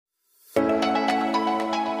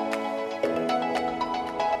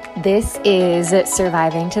This is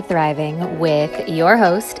Surviving to Thriving with your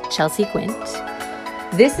host, Chelsea Quint.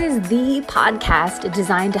 This is the podcast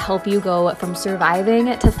designed to help you go from surviving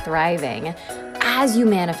to thriving as you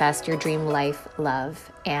manifest your dream life,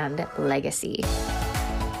 love, and legacy.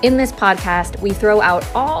 In this podcast, we throw out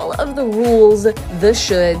all of the rules, the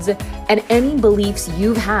shoulds, and any beliefs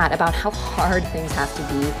you've had about how hard things have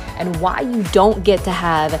to be and why you don't get to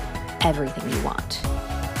have everything you want.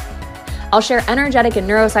 I'll share energetic and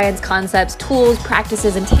neuroscience concepts, tools,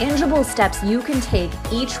 practices, and tangible steps you can take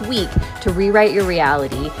each week to rewrite your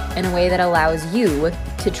reality in a way that allows you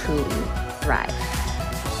to truly thrive.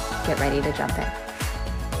 Get ready to jump in.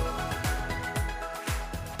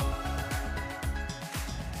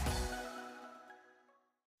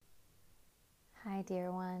 Hi, dear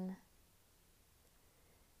one.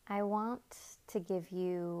 I want to give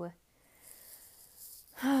you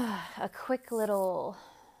a quick little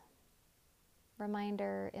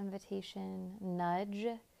reminder, invitation, nudge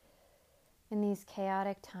in these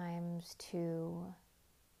chaotic times to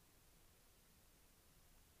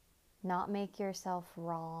not make yourself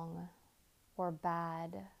wrong or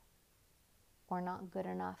bad or not good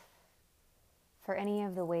enough for any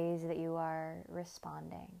of the ways that you are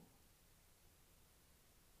responding.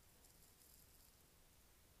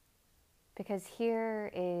 Because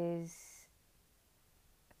here is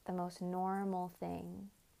the most normal thing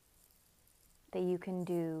that you can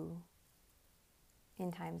do in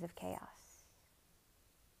times of chaos.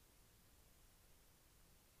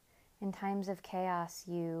 In times of chaos,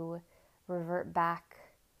 you revert back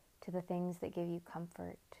to the things that give you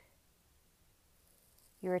comfort.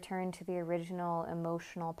 You return to the original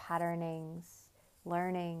emotional patternings,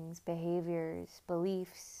 learnings, behaviors,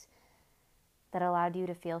 beliefs that allowed you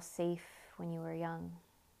to feel safe when you were young.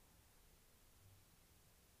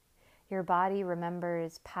 Your body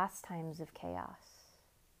remembers past times of chaos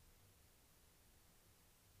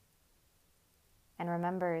and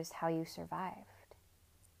remembers how you survived.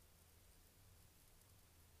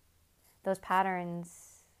 Those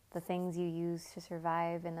patterns, the things you used to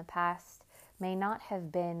survive in the past, may not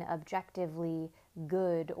have been objectively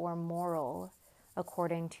good or moral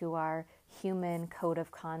according to our human code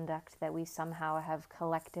of conduct that we somehow have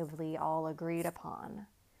collectively all agreed upon.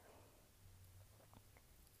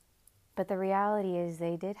 But the reality is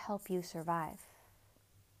they did help you survive.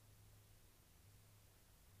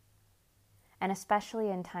 And especially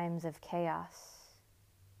in times of chaos,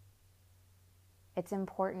 it's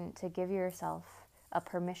important to give yourself a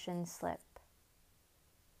permission slip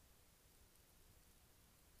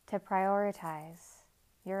to prioritize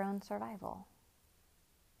your own survival.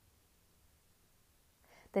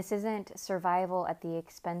 This isn't survival at the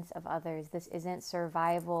expense of others. This isn't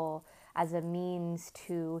survival as a means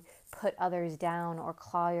to put others down or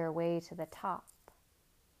claw your way to the top.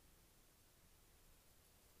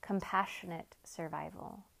 Compassionate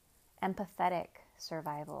survival, empathetic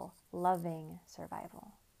survival, loving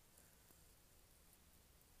survival.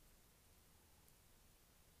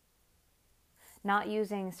 Not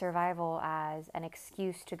using survival as an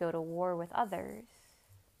excuse to go to war with others,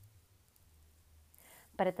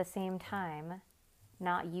 but at the same time,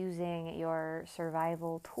 not using your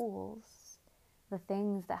survival tools, the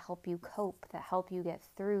things that help you cope, that help you get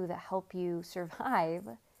through, that help you survive,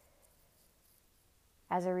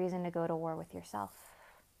 as a reason to go to war with yourself.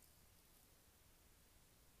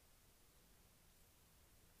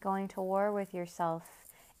 Going to war with yourself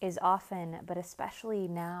is often, but especially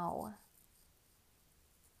now,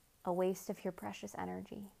 a waste of your precious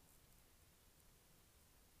energy.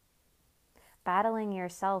 Battling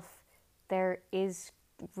yourself, there is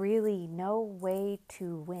really no way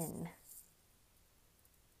to win.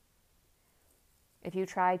 If you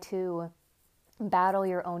try to battle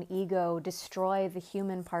your own ego, destroy the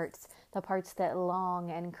human parts, the parts that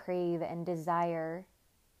long and crave and desire,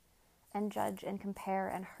 and judge and compare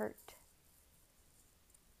and hurt,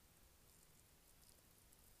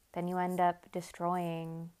 then you end up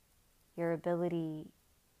destroying your ability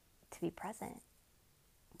to be present,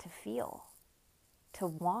 to feel, to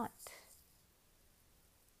want,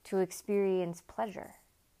 to experience pleasure.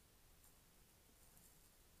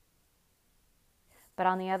 But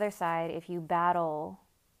on the other side, if you battle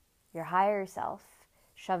your higher self,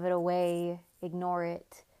 shove it away, ignore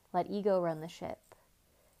it, let ego run the ship,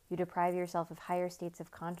 you deprive yourself of higher states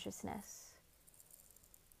of consciousness,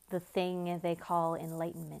 the thing they call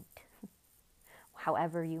enlightenment,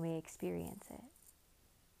 however you may experience it.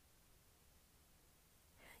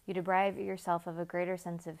 You deprive yourself of a greater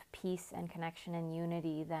sense of peace and connection and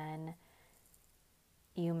unity than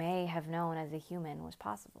you may have known as a human was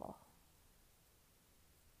possible.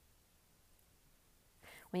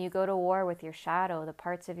 When you go to war with your shadow, the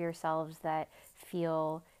parts of yourselves that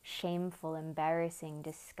feel shameful, embarrassing,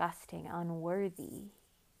 disgusting, unworthy,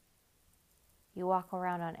 you walk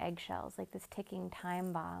around on eggshells like this ticking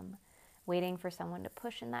time bomb, waiting for someone to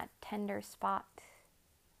push in that tender spot,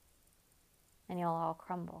 and you'll all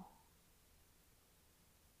crumble.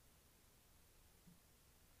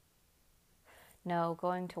 No,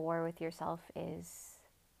 going to war with yourself is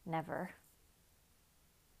never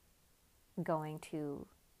going to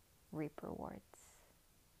reap rewards.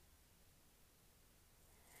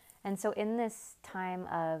 And so in this time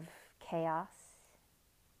of chaos,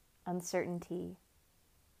 uncertainty,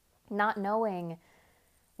 not knowing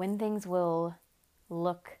when things will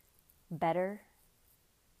look better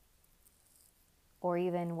or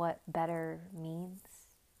even what better means,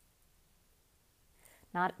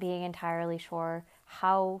 not being entirely sure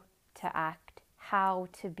how to act, how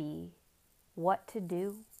to be, what to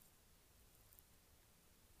do.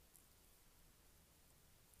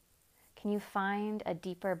 Can you find a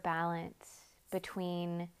deeper balance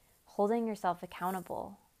between holding yourself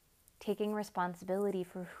accountable, taking responsibility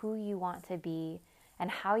for who you want to be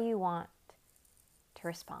and how you want to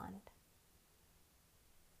respond,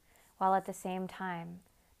 while at the same time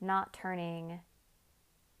not turning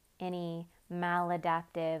any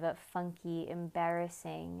maladaptive, funky,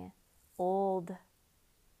 embarrassing, old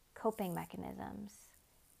coping mechanisms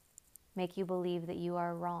make you believe that you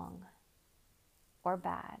are wrong or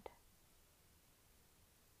bad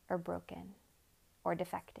or broken or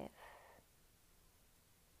defective?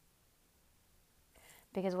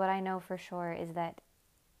 Because what I know for sure is that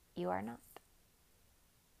you are not.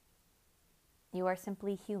 You are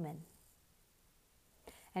simply human.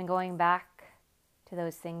 And going back to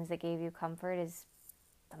those things that gave you comfort is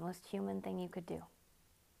the most human thing you could do.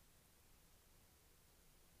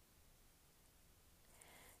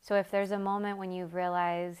 So if there's a moment when you've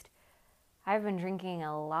realized, I've been drinking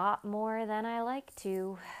a lot more than I like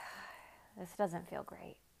to, this doesn't feel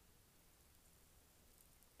great.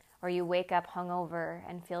 Or you wake up hungover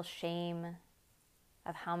and feel shame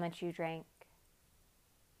of how much you drank.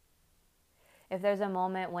 If there's a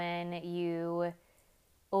moment when you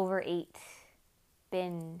overate,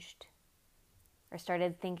 binged, or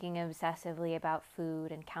started thinking obsessively about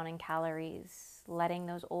food and counting calories, letting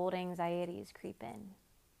those old anxieties creep in.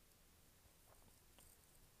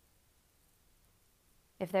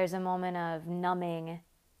 If there's a moment of numbing,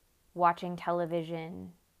 watching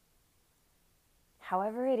television,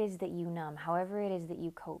 however it is that you numb, however it is that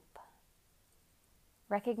you cope,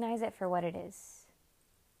 recognize it for what it is.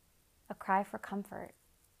 A cry for comfort.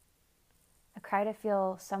 A cry to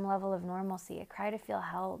feel some level of normalcy. A cry to feel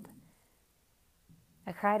held.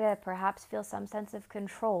 A cry to perhaps feel some sense of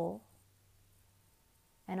control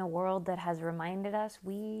in a world that has reminded us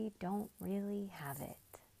we don't really have it.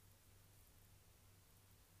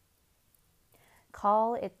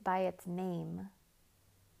 Call it by its name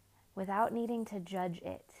without needing to judge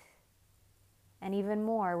it. And even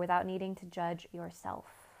more, without needing to judge yourself.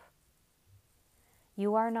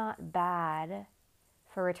 You are not bad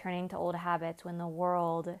for returning to old habits when the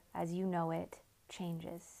world, as you know it,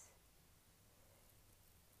 changes.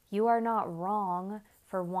 You are not wrong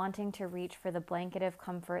for wanting to reach for the blanket of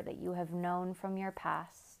comfort that you have known from your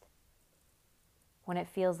past when it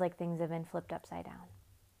feels like things have been flipped upside down.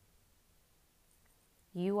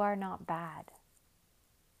 You are not bad.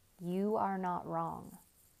 You are not wrong.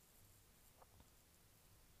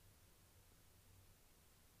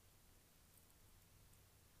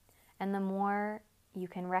 And the more you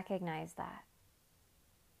can recognize that,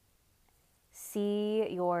 see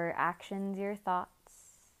your actions, your thoughts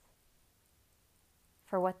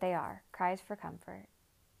for what they are, cries for comfort.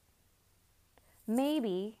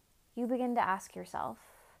 Maybe you begin to ask yourself,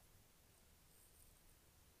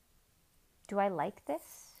 do I like this?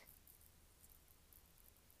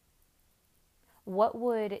 What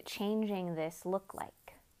would changing this look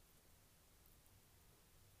like?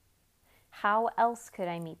 How else could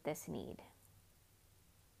I meet this need?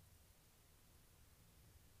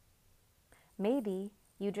 Maybe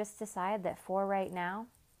you just decide that for right now,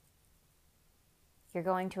 you're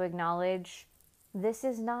going to acknowledge this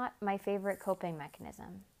is not my favorite coping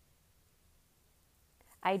mechanism.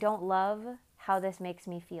 I don't love how this makes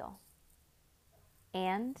me feel.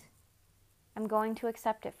 And I'm going to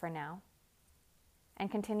accept it for now and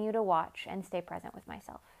continue to watch and stay present with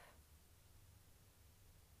myself.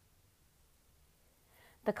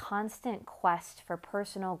 The constant quest for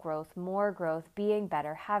personal growth, more growth, being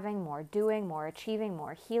better, having more, doing more, achieving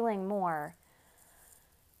more, healing more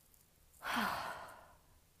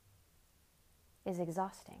is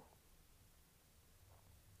exhausting.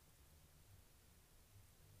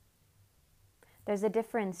 There's a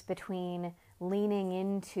difference between leaning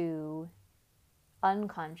into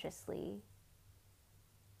unconsciously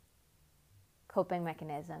coping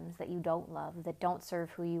mechanisms that you don't love, that don't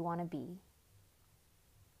serve who you want to be,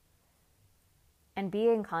 and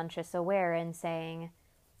being conscious aware and saying,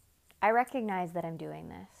 I recognize that I'm doing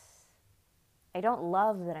this. I don't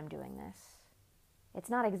love that I'm doing this. It's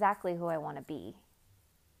not exactly who I want to be.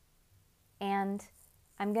 And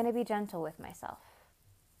I'm going to be gentle with myself.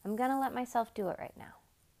 I'm going to let myself do it right now.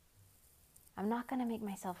 I'm not going to make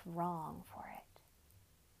myself wrong for it.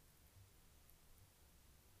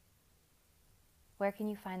 Where can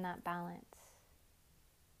you find that balance?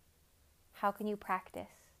 How can you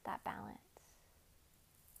practice that balance?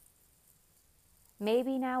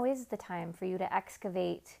 Maybe now is the time for you to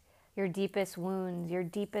excavate your deepest wounds, your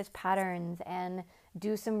deepest patterns, and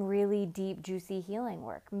do some really deep, juicy healing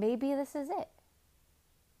work. Maybe this is it.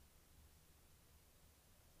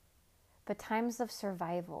 But times of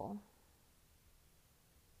survival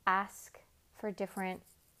ask for different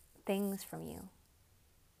things from you.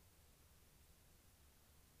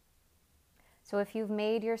 So if you've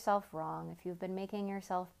made yourself wrong, if you've been making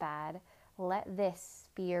yourself bad, let this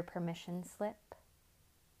be your permission slip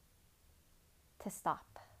to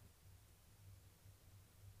stop.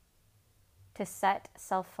 To set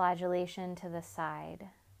self-flagellation to the side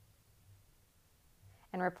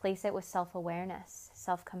and replace it with self-awareness,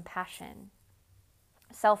 self-compassion,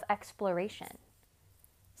 self-exploration,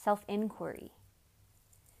 self-inquiry.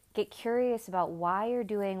 Get curious about why you're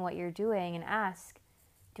doing what you're doing and ask,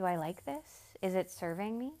 do I like this? Is it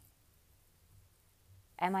serving me?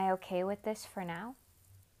 Am I okay with this for now?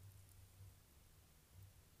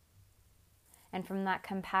 And from that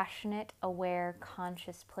compassionate, aware,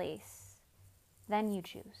 conscious place, then you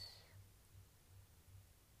choose.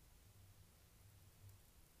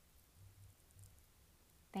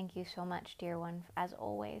 Thank you so much, dear one, as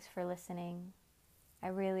always, for listening. I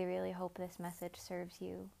really, really hope this message serves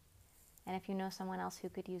you. And if you know someone else who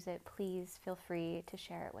could use it, please feel free to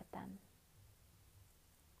share it with them.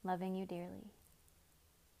 Loving you dearly.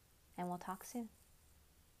 And we'll talk soon.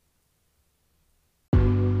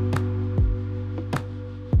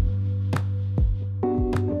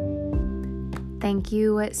 Thank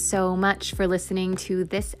you so much for listening to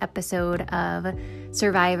this episode of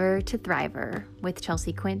Survivor to Thriver with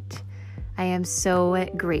Chelsea Quint. I am so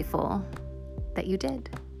grateful that you did.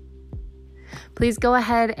 Please go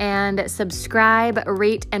ahead and subscribe,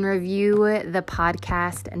 rate, and review the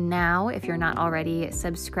podcast now if you're not already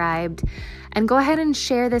subscribed. And go ahead and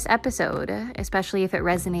share this episode, especially if it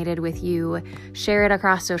resonated with you. Share it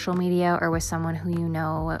across social media or with someone who you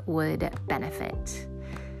know would benefit.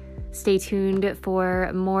 Stay tuned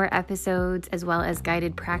for more episodes as well as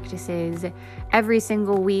guided practices every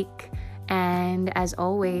single week. And as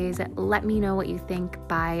always, let me know what you think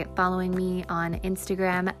by following me on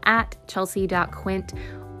Instagram at chelsea.quint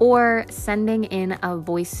or sending in a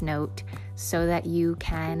voice note so that you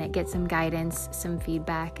can get some guidance, some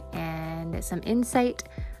feedback, and some insight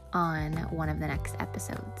on one of the next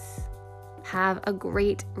episodes. Have a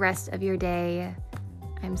great rest of your day.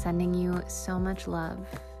 I'm sending you so much love.